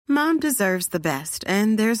Mom deserves the best,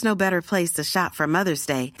 and there's no better place to shop for Mother's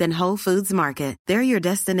Day than Whole Foods Market. They're your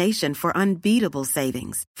destination for unbeatable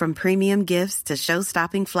savings, from premium gifts to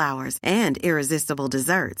show-stopping flowers and irresistible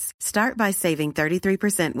desserts. Start by saving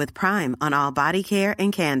 33% with Prime on all body care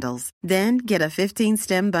and candles. Then get a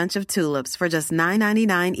 15-stem bunch of tulips for just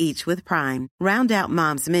 $9.99 each with Prime. Round out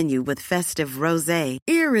Mom's menu with festive rosé,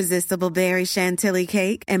 irresistible berry chantilly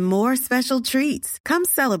cake, and more special treats. Come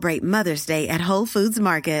celebrate Mother's Day at Whole Foods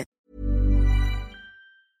Market.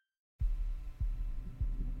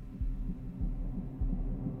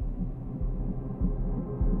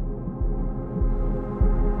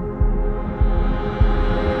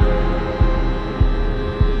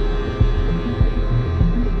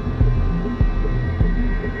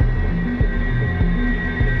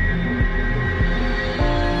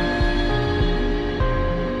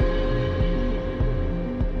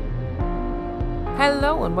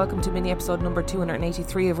 Hello and welcome to mini episode number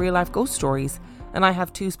 283 of Real Life Ghost Stories, and I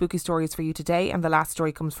have two spooky stories for you today, and the last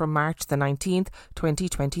story comes from March the 19th,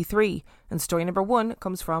 2023, and story number 1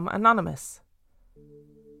 comes from Anonymous.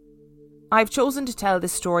 I've chosen to tell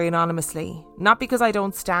this story anonymously, not because I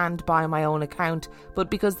don't stand by my own account,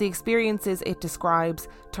 but because the experiences it describes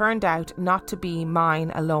turned out not to be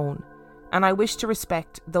mine alone, and I wish to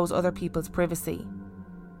respect those other people's privacy.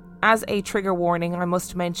 As a trigger warning, I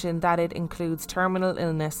must mention that it includes terminal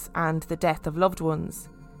illness and the death of loved ones.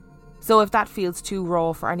 So if that feels too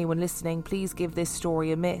raw for anyone listening, please give this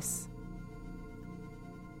story a miss.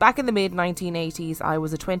 Back in the mid-1980s, I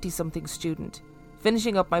was a 20-something student,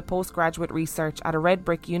 finishing up my postgraduate research at a red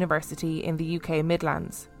brick university in the UK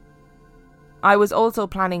Midlands. I was also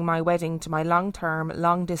planning my wedding to my long-term,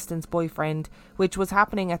 long-distance boyfriend, which was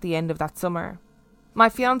happening at the end of that summer. My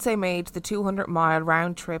fiancé made the 200-mile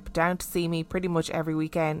round trip down to see me pretty much every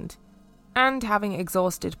weekend. And having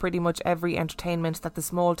exhausted pretty much every entertainment that the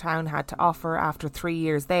small town had to offer after 3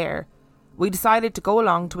 years there, we decided to go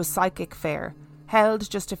along to a psychic fair, held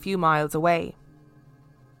just a few miles away.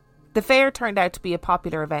 The fair turned out to be a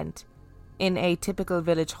popular event, in a typical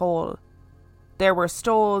village hall. There were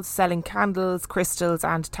stalls selling candles, crystals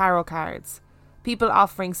and tarot cards, people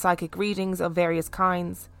offering psychic readings of various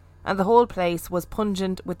kinds, and the whole place was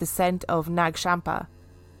pungent with the scent of nag champa.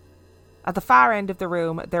 At the far end of the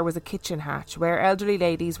room there was a kitchen hatch where elderly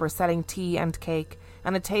ladies were selling tea and cake,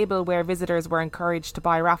 and a table where visitors were encouraged to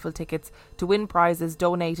buy raffle tickets to win prizes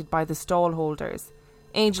donated by the stall holders,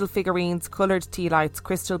 angel figurines, coloured tea lights,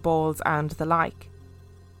 crystal balls and the like.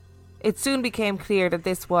 It soon became clear that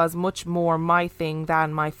this was much more my thing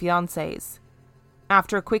than my fiancé's.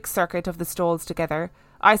 After a quick circuit of the stalls together,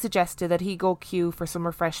 I suggested that he go queue for some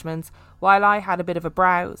refreshments while I had a bit of a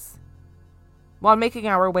browse. While making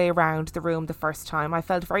our way around the room the first time, I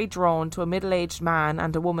felt very drawn to a middle-aged man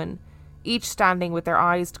and a woman, each standing with their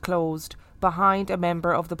eyes closed behind a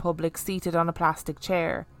member of the public seated on a plastic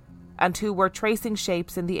chair, and who were tracing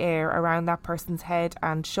shapes in the air around that person's head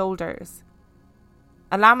and shoulders.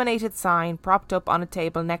 A laminated sign propped up on a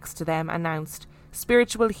table next to them announced,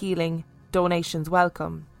 "Spiritual healing, donations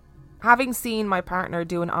welcome." Having seen my partner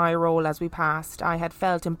do an eye roll as we passed, I had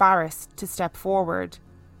felt embarrassed to step forward.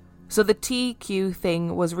 So the TQ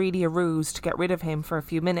thing was really a ruse to get rid of him for a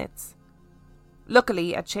few minutes.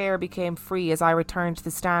 Luckily, a chair became free as I returned to the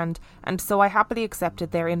stand, and so I happily accepted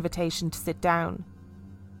their invitation to sit down.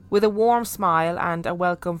 With a warm smile and a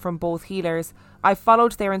welcome from both healers, I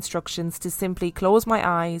followed their instructions to simply close my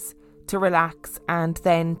eyes, to relax, and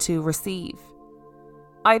then to receive.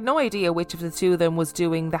 I had no idea which of the two of them was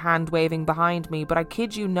doing the hand-waving behind me, but I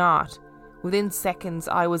kid you not, within seconds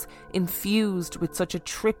I was infused with such a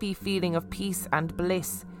trippy feeling of peace and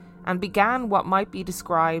bliss, and began what might be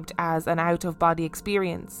described as an out-of-body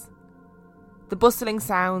experience. The bustling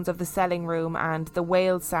sounds of the selling room and the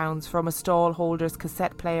wailed sounds from a stall holder's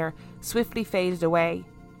cassette player swiftly faded away,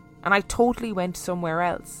 and I totally went somewhere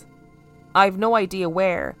else. I've no idea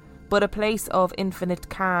where, but a place of infinite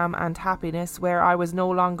calm and happiness where I was no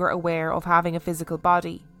longer aware of having a physical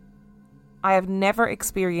body. I have never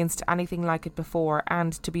experienced anything like it before,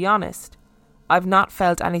 and to be honest, I've not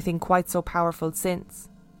felt anything quite so powerful since.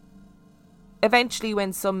 Eventually,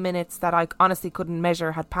 when some minutes that I honestly couldn't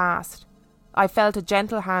measure had passed, I felt a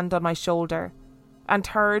gentle hand on my shoulder and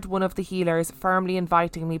heard one of the healers firmly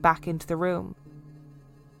inviting me back into the room.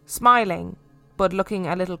 Smiling, but looking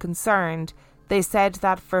a little concerned, they said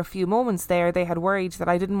that for a few moments there they had worried that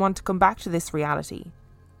I didn't want to come back to this reality.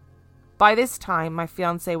 By this time, my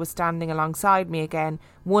fiancé was standing alongside me again,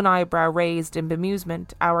 one eyebrow raised in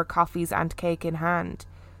bemusement, our coffees and cake in hand.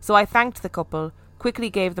 So I thanked the couple, quickly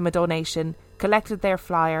gave them a donation, collected their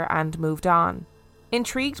flyer and moved on.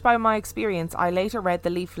 Intrigued by my experience, I later read the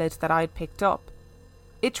leaflet that I'd picked up.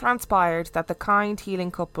 It transpired that the kind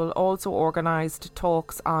healing couple also organised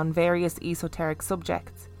talks on various esoteric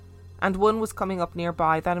subjects, and one was coming up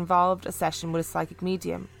nearby that involved a session with a psychic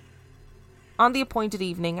medium. On the appointed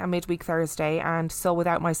evening, a midweek Thursday, and so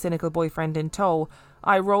without my cynical boyfriend in tow,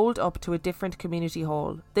 I rolled up to a different community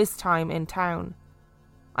hall, this time in town.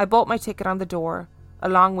 I bought my ticket on the door,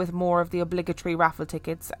 along with more of the obligatory raffle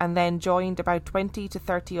tickets, and then joined about 20 to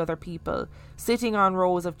 30 other people, sitting on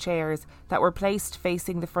rows of chairs that were placed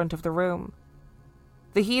facing the front of the room.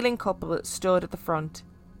 The healing couple stood at the front,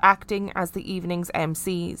 acting as the evening's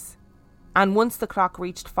MCs. And once the clock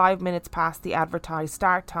reached 5 minutes past the advertised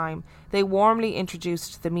start time, they warmly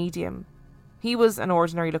introduced the medium. He was an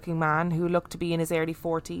ordinary-looking man who looked to be in his early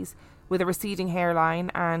 40s, with a receding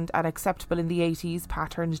hairline and an acceptable in the 80s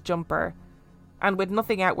patterned jumper, and with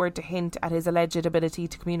nothing outward to hint at his alleged ability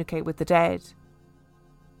to communicate with the dead.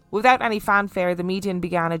 Without any fanfare, the medium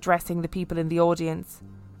began addressing the people in the audience,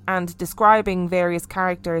 and describing various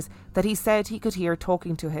characters that he said he could hear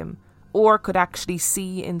talking to him, or could actually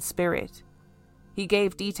see in spirit. He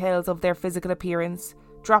gave details of their physical appearance,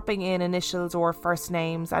 dropping in initials or first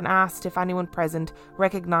names, and asked if anyone present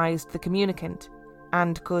recognised the communicant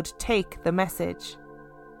and could take the message.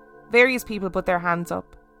 Various people put their hands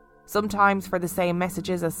up, sometimes for the same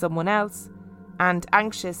messages as someone else, and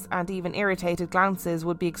anxious and even irritated glances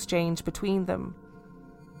would be exchanged between them.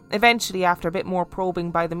 Eventually, after a bit more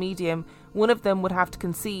probing by the medium, one of them would have to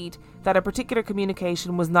concede that a particular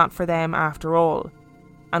communication was not for them after all.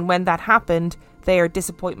 And when that happened, their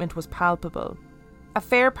disappointment was palpable. A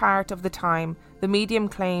fair part of the time, the medium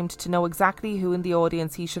claimed to know exactly who in the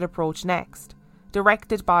audience he should approach next,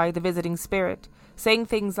 directed by the visiting spirit, saying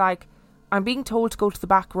things like, "I'm being told to go to the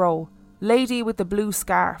back row. Lady with the blue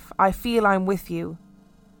scarf, I feel I'm with you."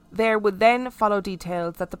 There would then follow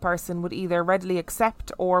details that the person would either readily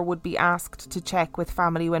accept or would be asked to check with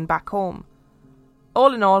family when back home.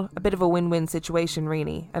 All in all, a bit of a win-win situation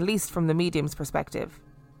really, at least from the medium's perspective.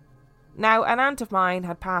 Now, an aunt of mine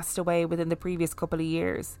had passed away within the previous couple of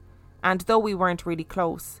years, and though we weren't really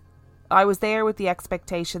close, I was there with the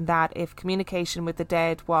expectation that if communication with the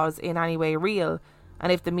dead was in any way real,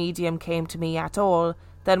 and if the medium came to me at all,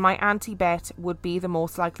 then my Auntie Bet would be the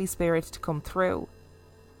most likely spirit to come through.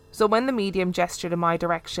 So when the medium gestured in my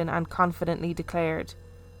direction and confidently declared,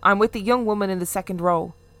 "I'm with the young woman in the second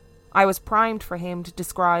row," I was primed for him to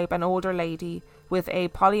describe an older lady with a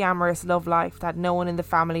polyamorous love life that no one in the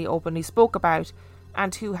family openly spoke about,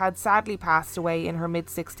 and who had sadly passed away in her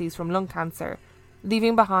mid-60s from lung cancer,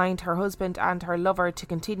 leaving behind her husband and her lover to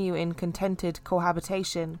continue in contented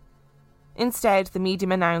cohabitation. Instead, the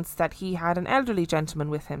medium announced that he had an elderly gentleman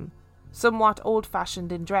with him, somewhat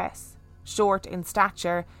old-fashioned in dress, short in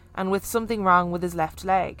stature, and with something wrong with his left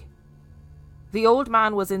leg. The old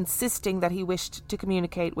man was insisting that he wished to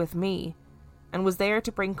communicate with me, and was there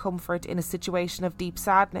to bring comfort in a situation of deep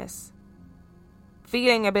sadness.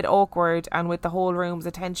 Feeling a bit awkward, and with the whole room's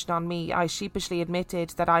attention on me, I sheepishly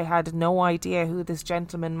admitted that I had no idea who this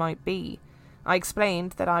gentleman might be. I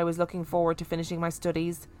explained that I was looking forward to finishing my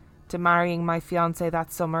studies, to marrying my fiancé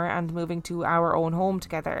that summer and moving to our own home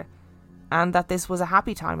together, and that this was a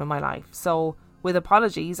happy time in my life, so with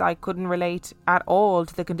apologies, I couldn't relate at all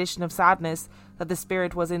to the condition of sadness that the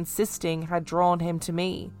spirit was insisting had drawn him to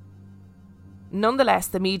me. Nonetheless,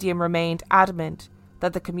 the medium remained adamant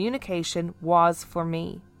that the communication was for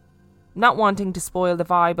me. Not wanting to spoil the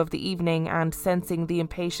vibe of the evening and sensing the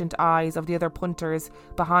impatient eyes of the other punters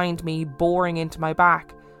behind me boring into my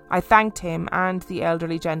back, I thanked him and the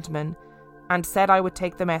elderly gentleman and said I would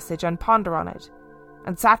take the message and ponder on it.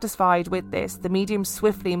 And satisfied with this, the medium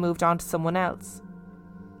swiftly moved on to someone else.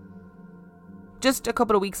 Just a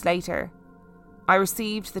couple of weeks later, I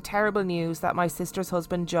received the terrible news that my sister's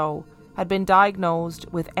husband Joe had been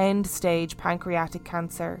diagnosed with end-stage pancreatic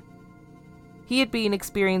cancer. He had been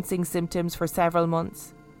experiencing symptoms for several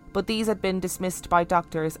months, but these had been dismissed by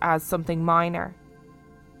doctors as something minor.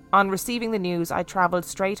 On receiving the news, I travelled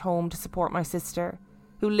straight home to support my sister,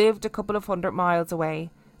 who lived a couple of 100 miles away,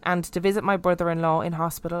 and to visit my brother-in-law in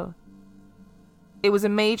hospital. It was a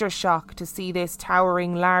major shock to see this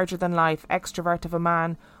towering, larger-than-life extrovert of a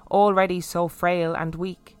man already so frail and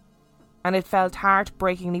weak, and it felt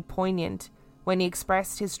heartbreakingly poignant when he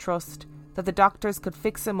expressed his trust that the doctors could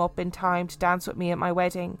fix him up in time to dance with me at my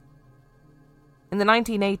wedding. In the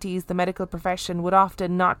 1980s, the medical profession would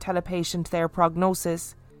often not tell a patient their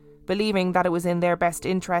prognosis, believing that it was in their best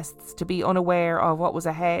interests to be unaware of what was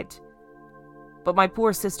ahead. But my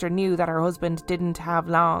poor sister knew that her husband didn't have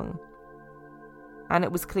long. And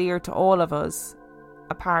it was clear to all of us,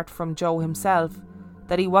 apart from Joe himself,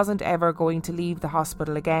 that he wasn't ever going to leave the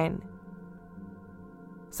hospital again.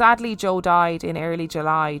 Sadly, Joe died in early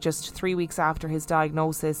July, just 3 weeks after his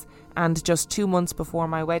diagnosis and just 2 months before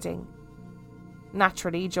my wedding.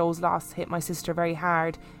 Naturally, Joe's loss hit my sister very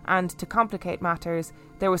hard, and to complicate matters,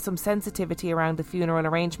 there was some sensitivity around the funeral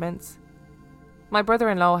arrangements. My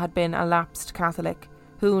brother-in-law had been a lapsed Catholic,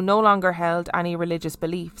 who no longer held any religious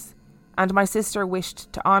beliefs, and my sister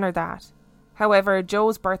wished to honour that. However,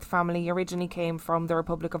 Joe's birth family originally came from the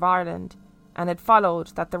Republic of Ireland, and it followed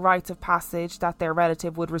that the rites of passage that their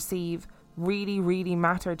relative would receive really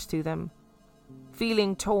mattered to them.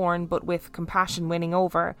 Feeling torn, but with compassion winning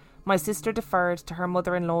over, my sister deferred to her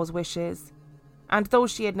mother-in-law's wishes. And though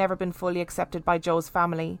she had never been fully accepted by Joe's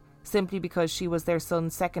family, simply because she was their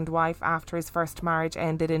son's second wife after his first marriage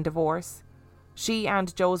ended in divorce, she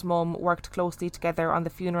and Joe's mum worked closely together on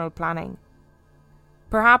the funeral planning.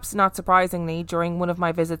 Perhaps not surprisingly, during one of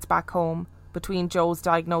my visits back home, between Joe's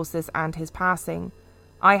diagnosis and his passing,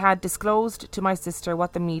 I had disclosed to my sister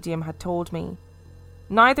what the medium had told me.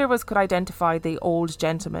 Neither of us could identify the old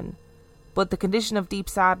gentleman, but the condition of deep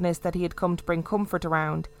sadness that he had come to bring comfort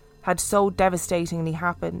around had so devastatingly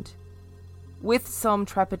happened. With some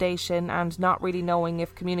trepidation and not really knowing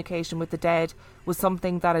if communication with the dead was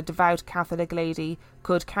something that a devout Catholic lady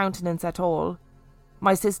could countenance at all,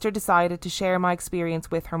 my sister decided to share my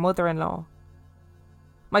experience with her mother-in-law.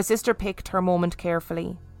 My sister picked her moment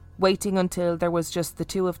carefully, waiting until there was just the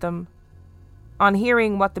two of them. On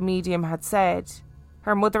hearing what the medium had said,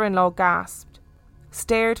 her mother-in-law gasped,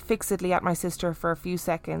 stared fixedly at my sister for a few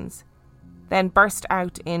seconds, then burst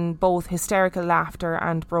out in both hysterical laughter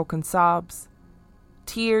and broken sobs.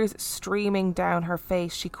 Tears streaming down her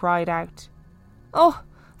face, she cried out, "Oh,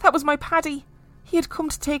 that was my Paddy. He had come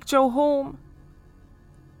to take Joe home."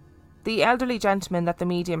 The elderly gentleman that the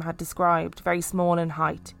medium had described, very small in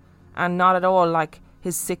height, and not at all like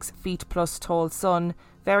his 6 feet plus tall son,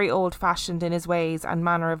 very old-fashioned in his ways and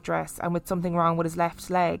manner of dress, and with something wrong with his left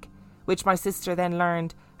leg, which my sister then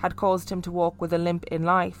learned had caused him to walk with a limp in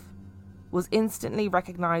life, was instantly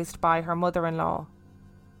recognised by her mother-in-law.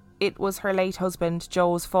 It was her late husband,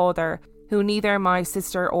 Joe's father, who neither my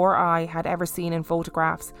sister or I had ever seen in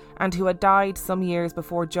photographs, and who had died some years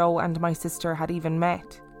before Joe and my sister had even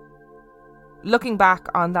met. Looking back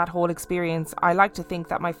on that whole experience, I like to think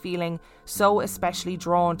that my feeling so especially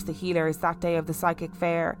drawn to the healers that day of the psychic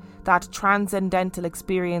fair, that transcendental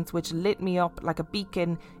experience which lit me up like a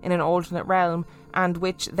beacon in an alternate realm, and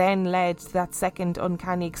which then led to that second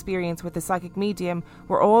uncanny experience with the psychic medium,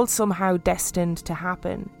 were all somehow destined to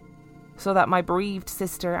happen, so that my bereaved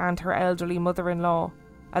sister and her elderly mother-in-law,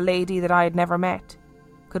 a lady that I had never met,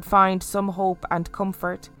 could find some hope and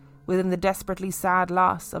comfort within the desperately sad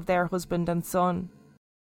loss of their husband and son.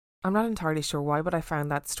 I'm not entirely sure why, but I found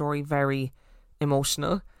that story very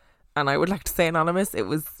emotional, and I would like to say, Anonymous, it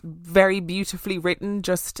was very beautifully written,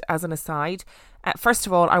 just as an aside. First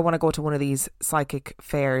of all, I want to go to one of these psychic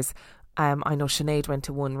fairs. I know Sinead went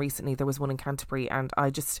to one recently. There was one in Canterbury, and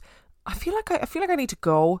I feel like I need to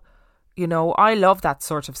go. You know, I love that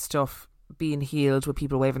sort of stuff, being healed with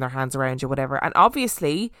people waving their hands around you, whatever. And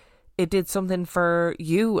obviously it did something for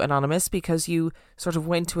you, Anonymous, because you sort of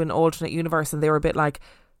went to an alternate universe and they were a bit like,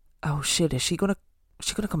 oh shit, is she gonna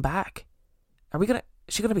come back? Is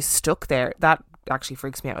she gonna be stuck there? That actually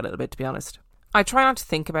freaks me out a little bit, to be honest. I try not to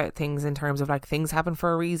think about things in terms of like things happen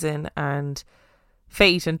for a reason and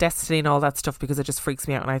fate and destiny and all that stuff, because it just freaks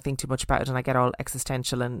me out and I think too much about it and I get all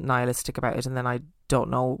existential and nihilistic about it, and then I don't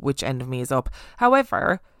know which end of me is up.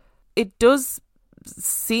 However, it does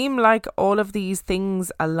seem like all of these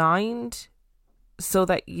things aligned so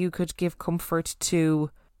that you could give comfort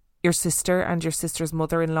to your sister and your sister's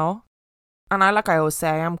mother-in-law. And I always say,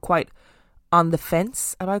 I am quite on the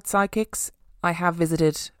fence about psychics. I have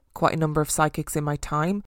visited quite a number of psychics in my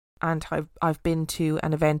time, and I've been to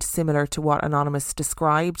an event similar to what Anonymous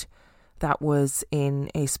described. That was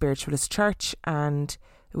in a spiritualist church, and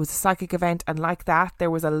it was a psychic event, and like that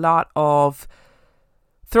there was a lot of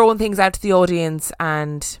throwing things out to the audience,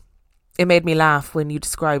 and it made me laugh when you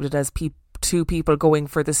described it as two people going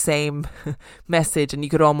for the same message, and you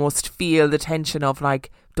could almost feel the tension of like,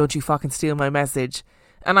 don't you fucking steal my message.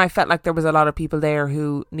 And I felt like there was a lot of people there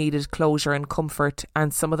who needed closure and comfort,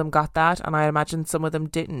 and some of them got that, and I imagine some of them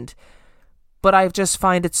didn't. But I just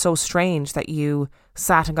find it so strange that you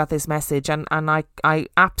sat and got this message, and I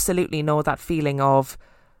absolutely know that feeling of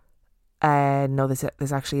no,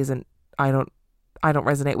 this actually isn't, I don't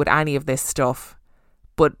resonate with any of this stuff,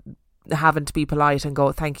 but having to be polite and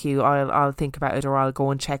go, thank you, I'll think about it, or I'll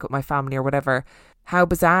go and check with my family or whatever. How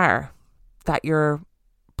bizarre that your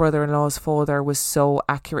brother-in-law's father was so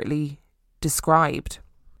accurately described.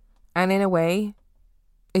 And in a way,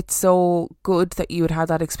 it's so good that you had had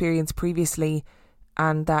that experience previously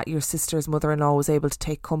and that your sister's mother-in-law was able to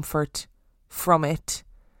take comfort from it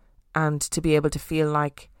and to be able to feel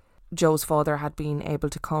like Joe's father had been able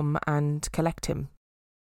to come and collect him.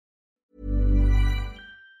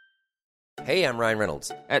 Hey, I'm Ryan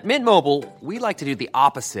Reynolds. At Mint Mobile, we like to do the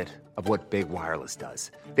opposite of what Big Wireless does.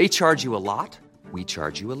 They charge you a lot, we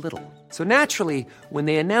charge you a little. So naturally, when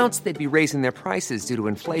they announced they'd be raising their prices due to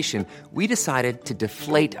inflation, we decided to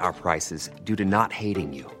deflate our prices due to not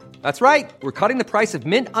hating you. That's right. We're cutting the price of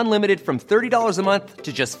Mint Unlimited from $30 a month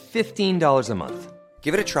to just $15 a month.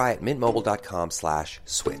 Give it a try at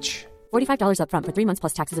mintmobile.com/switch. $45 up front for 3 months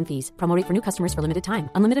plus taxes and fees. Promo rate for new customers for limited time.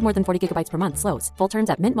 Unlimited more than 40 gigabytes per month. Slows full terms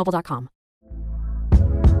at mintmobile.com.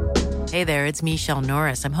 Hey there, it's Michelle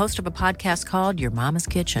Norris. I'm host of a podcast called Your Mama's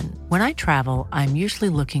Kitchen. When I travel, I'm usually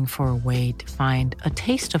looking for a way to find a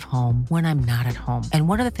taste of home when I'm not at home. And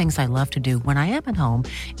one of the things I love to do when I am at home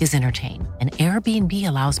is entertain. And Airbnb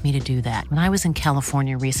allows me to do that. When I was in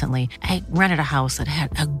California recently, I rented a house that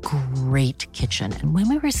had a great kitchen. And when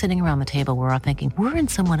we were sitting around the table, we were all thinking, we're in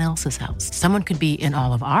someone else's house. Someone could be in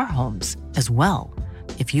all of our homes as well.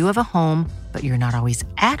 If you have a home, but you're not always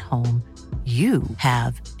at home, you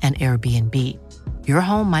have an Airbnb. Your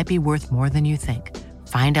home might be worth more than you think.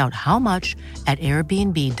 Find out how much at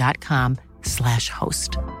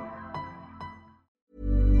airbnb.com/host.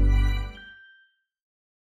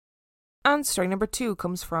 And story number 2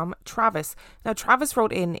 comes from Travis. Now, Travis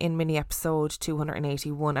wrote in mini episode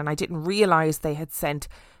 281, and I didn't realise they had sent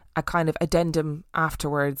a kind of addendum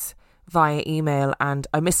afterwards via email, and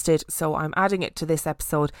I missed it, so I'm adding it to this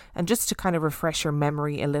episode. And just to kind of refresh your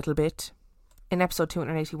memory a little bit, in episode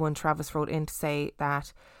 281, Travis wrote in to say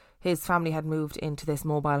that his family had moved into this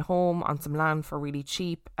mobile home on some land for really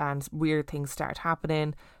cheap, and weird things started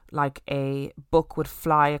happening, like a book would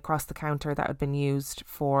fly across the counter that had been used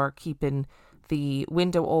for keeping the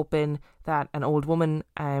window open, that an old woman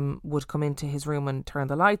would come into his room and turn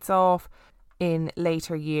the lights off. In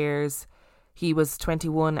later years, he was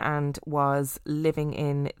 21 and was living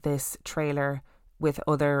in this trailer with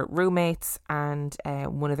other roommates, and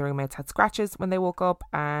one of the roommates had scratches when they woke up,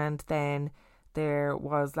 and then there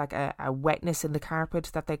was like a wetness in the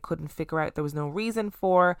carpet that they couldn't figure out there was no reason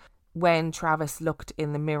for. When Travis looked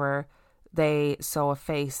in the mirror, they saw a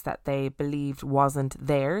face that they believed wasn't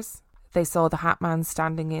theirs. They saw the hat man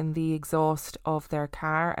standing in the exhaust of their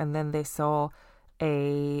car, and then they saw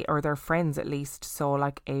or their friends at least saw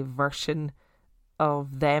like a version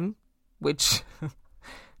of them, which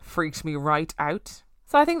freaked me right out.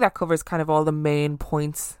 So I think that covers kind of all the main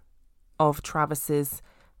points of Travis's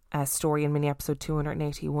story in mini episode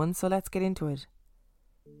 281. So let's get into it.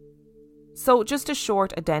 So just a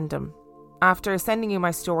short addendum. After sending you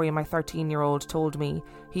my story, my 13-year-old told me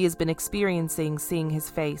he has been experiencing seeing his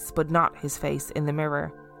face, but not his face in the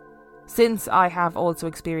mirror. Since I have also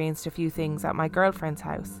experienced a few things at my girlfriend's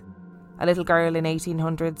house. A little girl in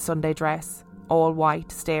 1800s Sunday dress, all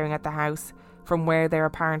white, staring at the house from where there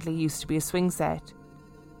apparently used to be a swing set,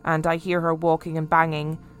 and I hear her walking and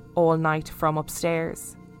banging all night from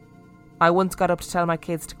upstairs. I once got up to tell my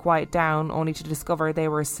kids to quiet down, only to discover they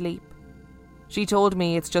were asleep. She told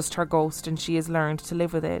me it's just her ghost and she has learned to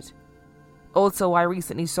live with it. Also, I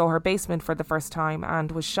recently saw her basement for the first time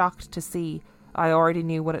and was shocked to see I already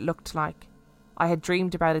knew what it looked like. I had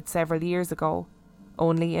dreamed about it several years ago,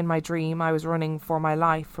 only in my dream I was running for my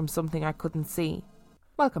life from something I couldn't see.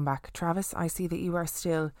 Welcome back, Travis. I see that you are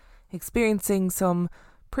still experiencing some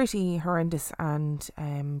pretty horrendous and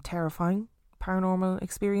terrifying paranormal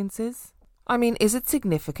experiences. I mean, is it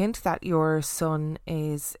significant that your son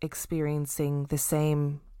is experiencing the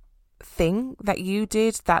same thing that you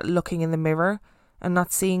did, that looking in the mirror and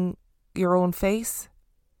not seeing your own face?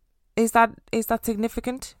 Is that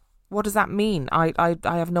significant? What does that mean? I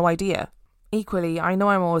have no idea. Equally, I know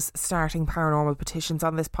I'm always starting paranormal petitions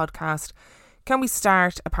on this podcast. Can we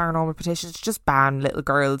start a paranormal petition to just ban little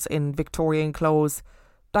girls in Victorian clothes?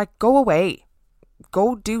 Like, go away.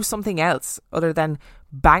 Go do something else other than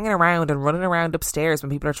banging around and running around upstairs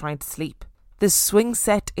when people are trying to sleep. The swing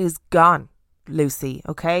set is gone, Lucy,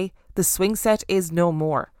 okay? The swing set is no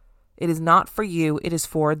more. It is not for you, it is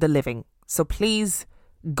for the living. So please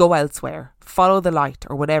go elsewhere. Follow the light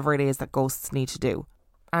or whatever it is that ghosts need to do.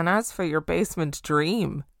 And as for your basement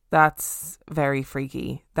dream, that's very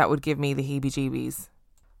freaky. That would give me the heebie-jeebies.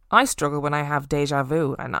 I struggle when I have deja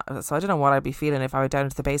vu, and so I don't know what I'd be feeling if I went down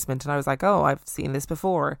into the basement and I was like, oh, I've seen this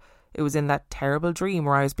before. It was in that terrible dream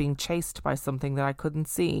where I was being chased by something that I couldn't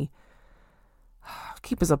see.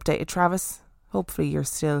 Keep us updated, Travis. Hopefully you're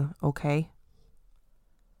still okay.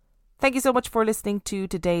 Thank you so much for listening to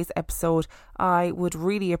today's episode. I would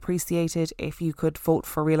really appreciate it if you could vote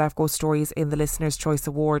for Real Life Ghost Stories in the Listener's Choice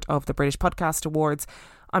Award of the British Podcast Awards.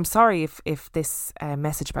 I'm sorry if this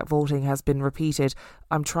message about voting has been repeated.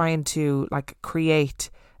 I'm trying to create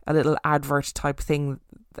a little advert type thing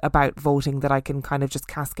about voting that I can kind of just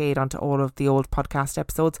cascade onto all of the old podcast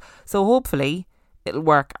episodes. So hopefully it'll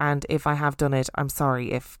work. And if I have done it, I'm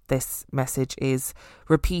sorry if this message is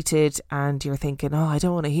repeated and you're thinking, oh, I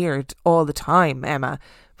don't want to hear it all the time, Emma.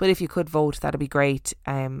 But if you could vote, that'd be great.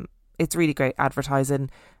 It's really great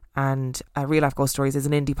advertising. And Real Life Ghost Stories is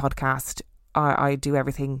an indie podcast. I do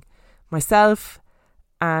everything myself.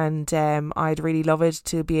 And I'd really love it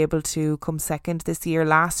to be able to come second this year.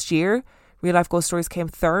 Last year, Real Life Ghost Stories came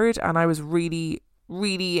third, and I was really,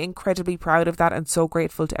 really incredibly proud of that and so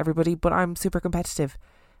grateful to everybody. But I'm super competitive,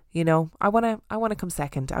 you know. I wanna come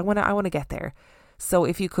second. I wanna get there. So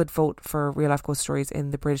if you could vote for Real Life Ghost Stories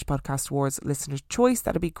in the British Podcast Awards Listener's Choice,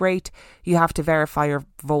 that'd be great. You have to verify your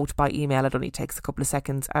vote by email. It only takes a couple of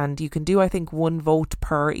seconds, and you can do, I think, 1 vote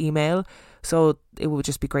per email. So it would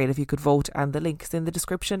just be great if you could vote, and the link is in the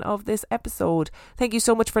description of this episode. Thank you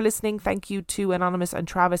so much for listening. Thank you to Anonymous and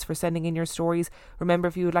Travis for sending in your stories. Remember,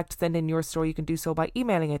 if you would like to send in your story, you can do so by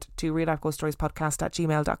emailing it to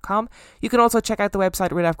reallifeghoststoriespodcast@gmail.com. You can also check out the website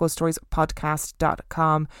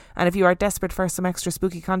reallifeghoststoriespodcast.com, and if you are desperate for some extra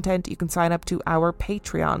spooky content, you can sign up to our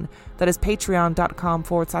Patreon. That is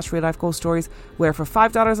patreon.com/reallifeghoststories, where for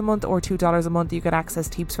 $5 a month or $2 a month you get access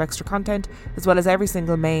to heaps of extra content, as well as every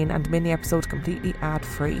single main and mini episode completely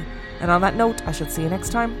ad-free. And on that note, I shall see you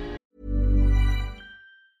next time.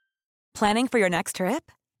 Planning for your next trip?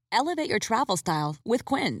 Elevate your travel style with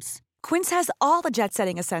Quince. Quince has all the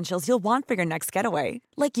jet-setting essentials you'll want for your next getaway,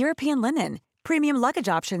 like European linen, premium luggage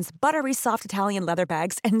options, buttery soft Italian leather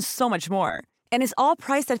bags, and so much more. And is all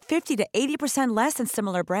priced at 50 to 80% less than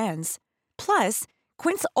similar brands. Plus,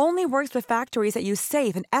 Quince only works with factories that use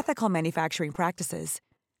safe and ethical manufacturing practices.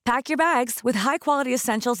 Pack your bags with high-quality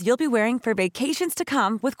essentials you'll be wearing for vacations to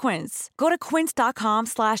come with Quince. Go to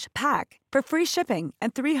quince.com/pack for free shipping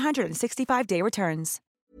and 365-day returns.